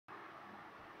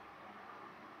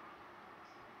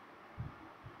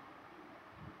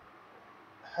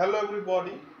Hello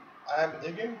everybody, I am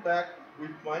again back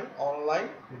with my online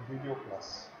video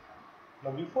class. Now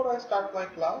before I start my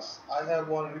class, I have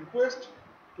one request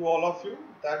to all of you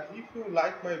that if you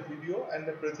like my video and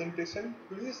the presentation,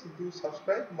 please do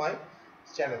subscribe my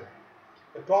channel.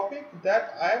 The topic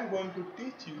that I am going to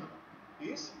teach you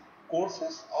is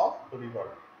courses of river.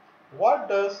 What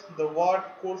does the word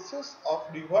courses of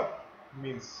river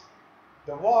means?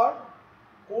 The word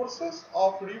courses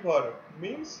of river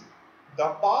means the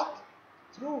path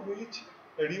through which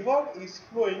a river is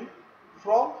flowing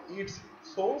from its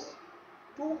source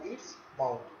to its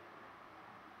mouth.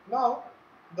 Now,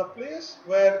 the place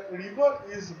where river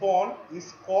is born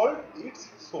is called its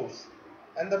source,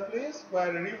 and the place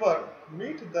where river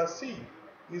meet the sea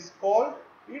is called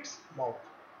its mouth.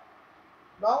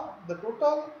 Now, the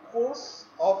total course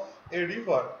of a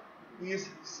river is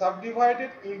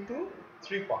subdivided into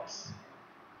three parts,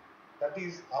 that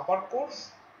is upper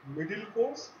course, middle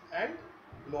course and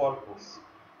lower course.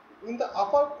 In the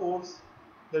upper course,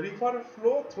 the river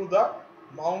flow through the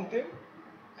mountain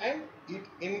and it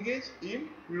engage in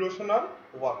erosional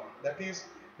work, that is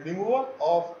removal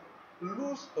of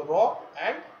loose rock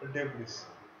and debris.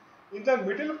 In the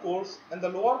middle course and the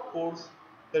lower course,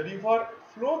 the river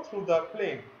flow through the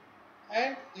plain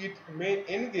and it may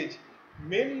engage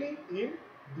mainly in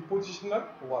depositional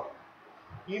work.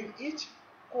 In each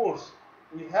course,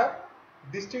 we have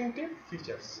distinctive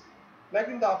features. Like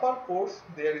in the upper course,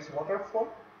 there is waterfall.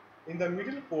 In the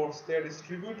middle course, there is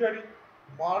tributary,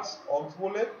 marsh,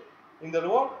 Oxbow lake. In the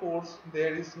lower course,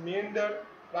 there is meander,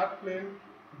 floodplain,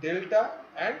 delta,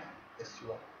 and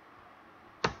estuary.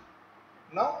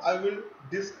 Now I will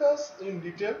discuss in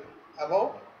detail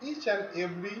about each and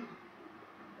every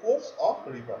course of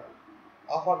river.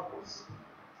 Upper course.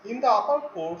 In the upper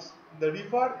course, the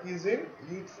river is in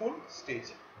youthful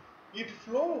stage. It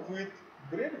flows with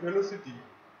great velocity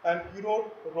and erode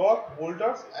rock,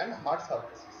 boulders and hard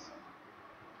surfaces.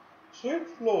 Swift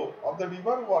flow of the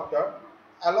river water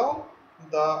along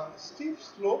the steep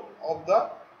slope of the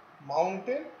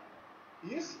mountain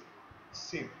is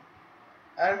seen,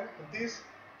 and this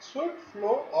swift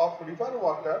flow of river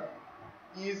water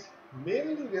is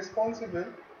mainly responsible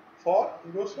for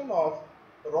erosion of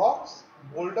rocks,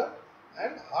 boulder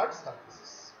and hard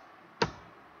surfaces.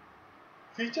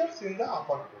 Features in the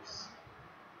upper course.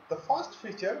 The first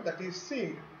feature that is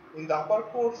seen in the upper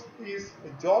course is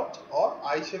gorge or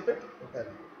eye-shaped valley.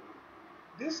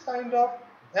 This kind of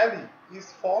valley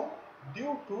is formed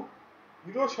due to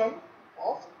erosion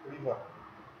of river.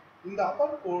 In the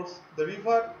upper course, the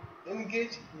river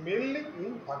engage mainly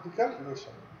in vertical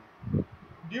erosion.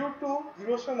 Due to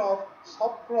erosion of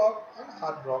soft rock and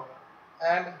hard rock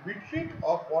and retreat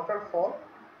of waterfall,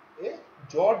 a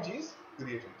gorge is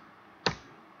created.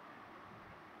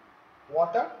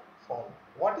 Waterfall.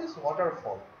 What is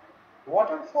waterfall?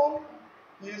 Waterfall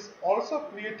is also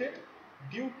created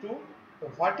due to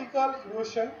vertical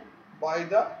erosion by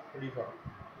the river,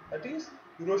 that is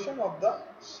erosion of the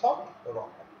soft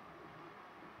rock.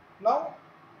 Now,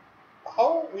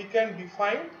 how we can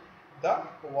define the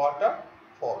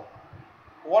waterfall?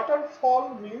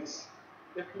 Waterfall means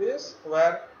a place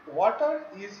where water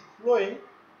is flowing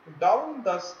down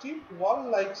the steep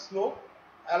wall-like slope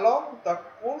along the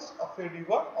course of a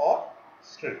river or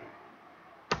stream.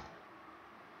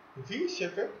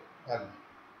 V-shaped valley.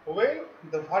 When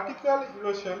the vertical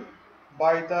erosion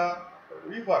by the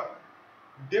river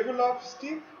develops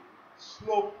steep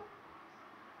slope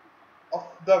of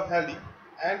the valley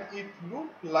and it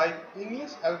looks like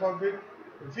English alphabet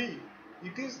V,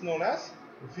 it is known as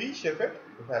V-shaped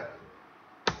valley.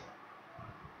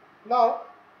 Now,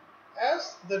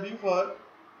 as the river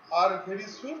are very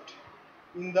swift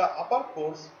in the upper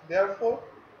course, therefore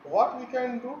what we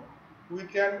can do, we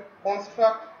can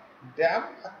construct dam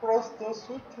across the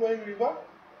swift flowing river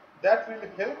that will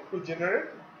help to generate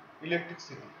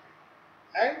electricity,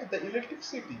 and the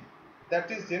electricity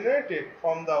that is generated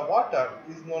from the water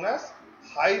is known as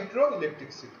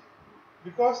hydroelectricity,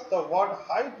 because the word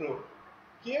hydro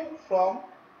came from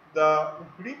the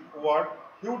Greek word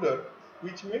hydro,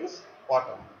 which means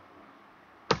water.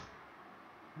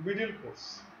 Middle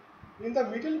course. In the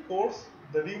middle course,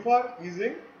 the river is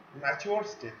in mature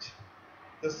stage.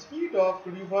 The speed of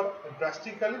river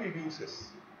drastically reduces.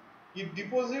 It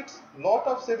deposits lot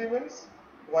of sediments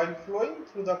while flowing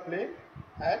through the plain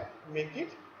and make it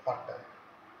fertile.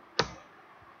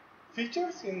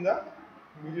 Features in the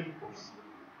middle course.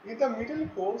 In the middle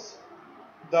course,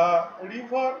 the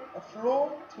river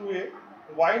flow through a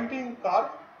winding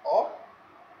curve or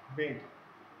bend.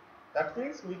 That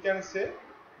means we can say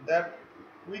that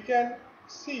we can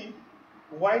see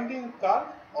winding curve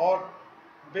or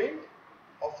bed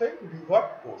of a river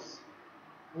course,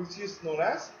 which is known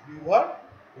as river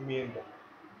meander.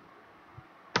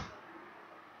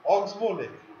 Oxbow Lake.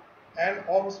 An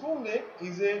Oxbow Lake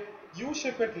is a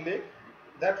U-shaped lake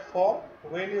that forms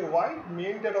when a wide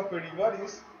meander of a river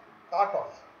is cut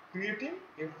off, creating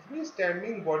a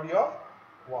freestanding body of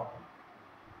water.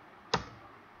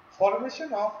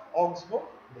 Formation of Oxbow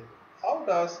Lake. How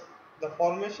does the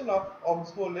formation of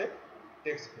Oxbow Lake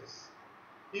takes place?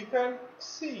 You can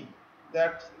see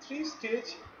that three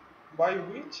stages by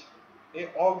which a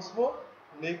Oxbow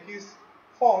Lake is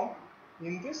formed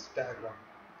in this diagram.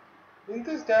 In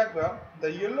this diagram,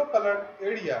 the yellow colored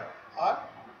area are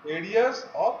areas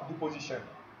of deposition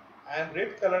and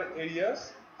red colored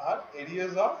areas are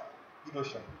areas of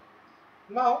erosion.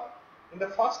 Now, in the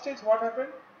first stage, what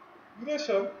happened?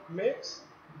 Erosion makes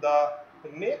the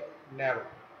neck narrow.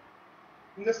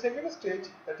 In the second stage,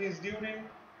 that is during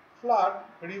flood,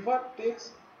 river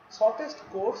takes shortest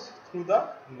course through the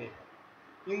neck.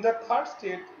 In the third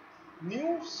stage,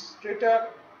 new straighter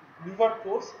river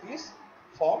course is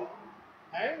formed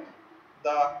and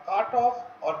the cut off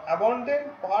or abandoned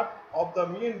part of the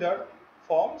meander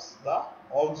forms the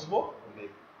Oxbow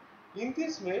Lake. In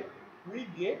this way, we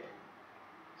get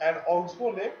an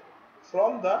Oxbow Lake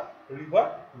from the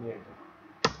river meander.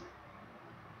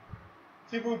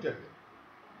 Tributary.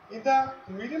 In the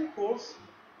middle course,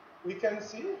 we can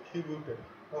see tributary.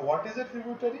 Now, what is a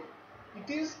tributary? It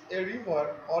is a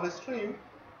river or a stream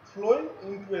flowing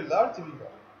into a large river.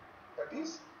 That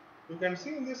is, you can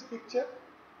see in this picture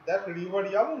that river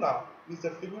Yamuna is a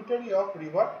tributary of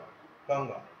river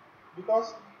Ganga,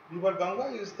 because river Ganga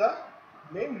is the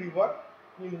main river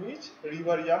in which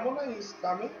river Yamuna is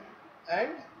coming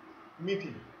and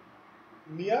meeting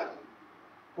near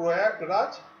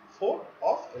Prayagraj fort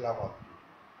of Allahabad.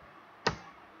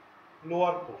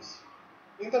 Lower course.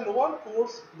 In the lower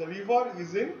course, the river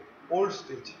is in old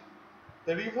stage.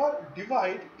 The river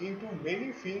divides into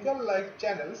many finger-like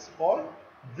channels called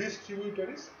bridge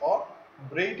tributaries or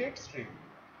braided stream,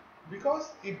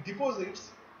 because it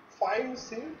deposits fine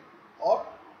silt or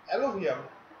alluvium,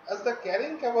 as the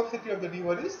carrying capacity of the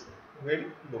river is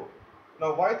very low.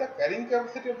 Now, why the carrying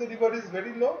capacity of the river is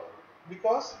very low?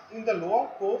 Because in the lower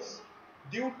course,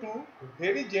 due to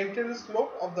very gentle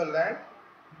slope of the land,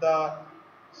 the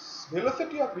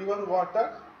velocity of river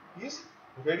water is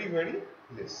very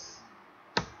less.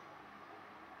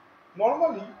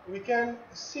 Normally, we can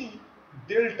see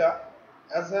delta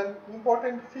as an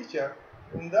important feature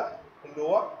in the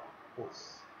lower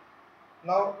course.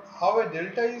 Now, how a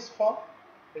delta is formed?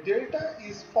 A delta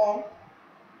is formed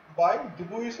by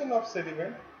deposition of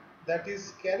sediment that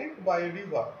is carried by a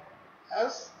river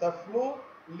as the flow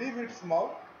leaves its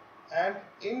mouth and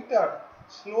enter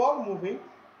slower moving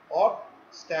or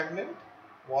stagnant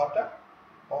water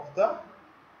of the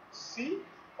sea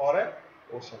or an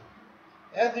ocean.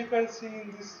 As you can see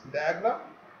in this diagram,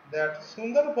 that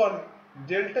Sundarban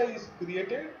delta is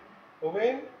created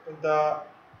when the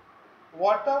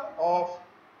water of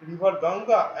river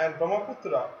Ganga and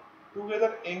Brahmaputra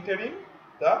together entering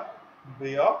the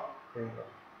Bay of Bengal.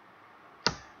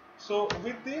 So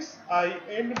with this, I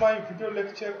end my video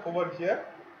lecture over here.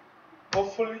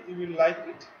 Hopefully you will like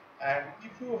it, and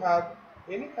if you have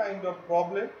any kind of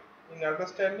problem in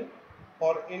understanding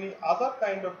or any other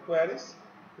kind of queries,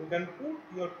 you can put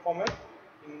your comment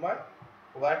in my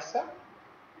WhatsApp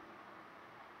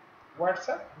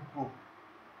group.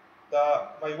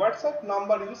 My WhatsApp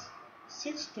number is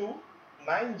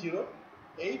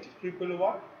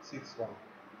 6290811161.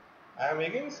 I am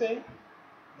again saying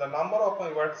the number of my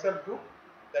WhatsApp group,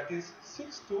 that is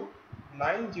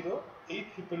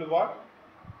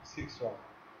 6290811161.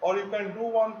 Or you can do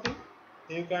one thing,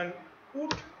 you can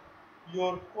put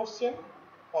your question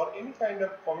or any kind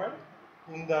of comment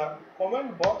in the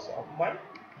comment box of my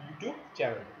YouTube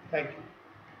channel. Thank you.